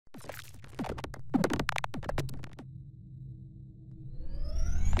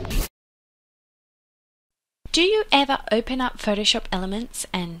Do you ever open up Photoshop Elements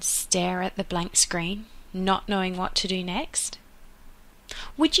and stare at the blank screen, not knowing what to do next?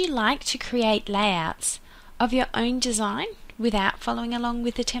 Would you like to create layouts of your own design without following along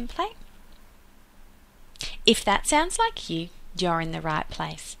with the template? If that sounds like you, you're in the right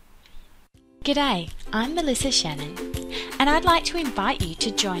place. G'day, I'm Melissa Shannon, and I'd like to invite you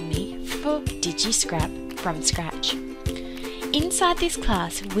to join me for Digi Scrap from scratch. Inside this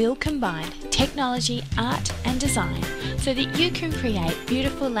class, we'll combine technology, art and design so that you can create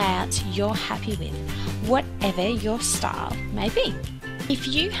beautiful layouts you're happy with, whatever your style may be. If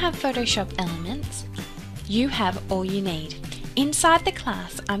you have Photoshop Elements, you have all you need. Inside the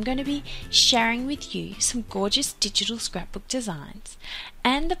class, I'm going to be sharing with you some gorgeous digital scrapbook designs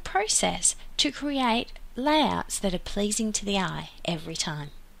and the process to create layouts that are pleasing to the eye every time.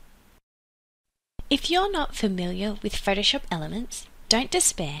 If you're not familiar with Photoshop Elements, don't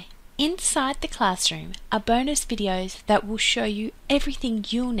despair. Inside the classroom are bonus videos that will show you everything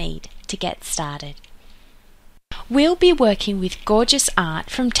you'll need to get started. We'll be working with gorgeous art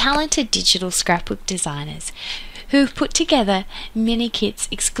from talented digital scrapbook designers who've put together mini kits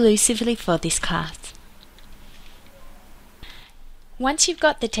exclusively for this class. Once you've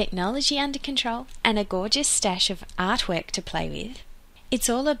got the technology under control and a gorgeous stash of artwork to play with, it's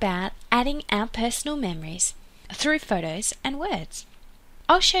all about adding our personal memories through photos and words.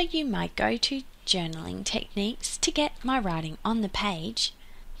 I'll show you my go-to journaling techniques to get my writing on the page,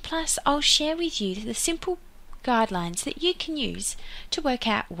 plus I'll share with you the simple guidelines that you can use to work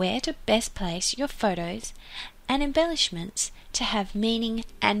out where to best place your photos and embellishments to have meaning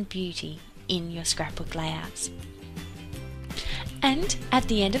and beauty in your scrapbook layouts. And at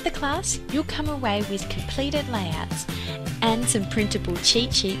the end of the class, you'll come away with completed layouts and some printable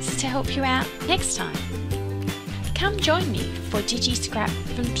cheat sheets to help you out next time. Come join me for Digi Scrap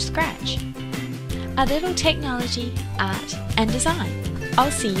from scratch. A little technology, art and design. I'll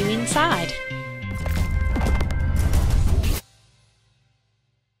see you inside.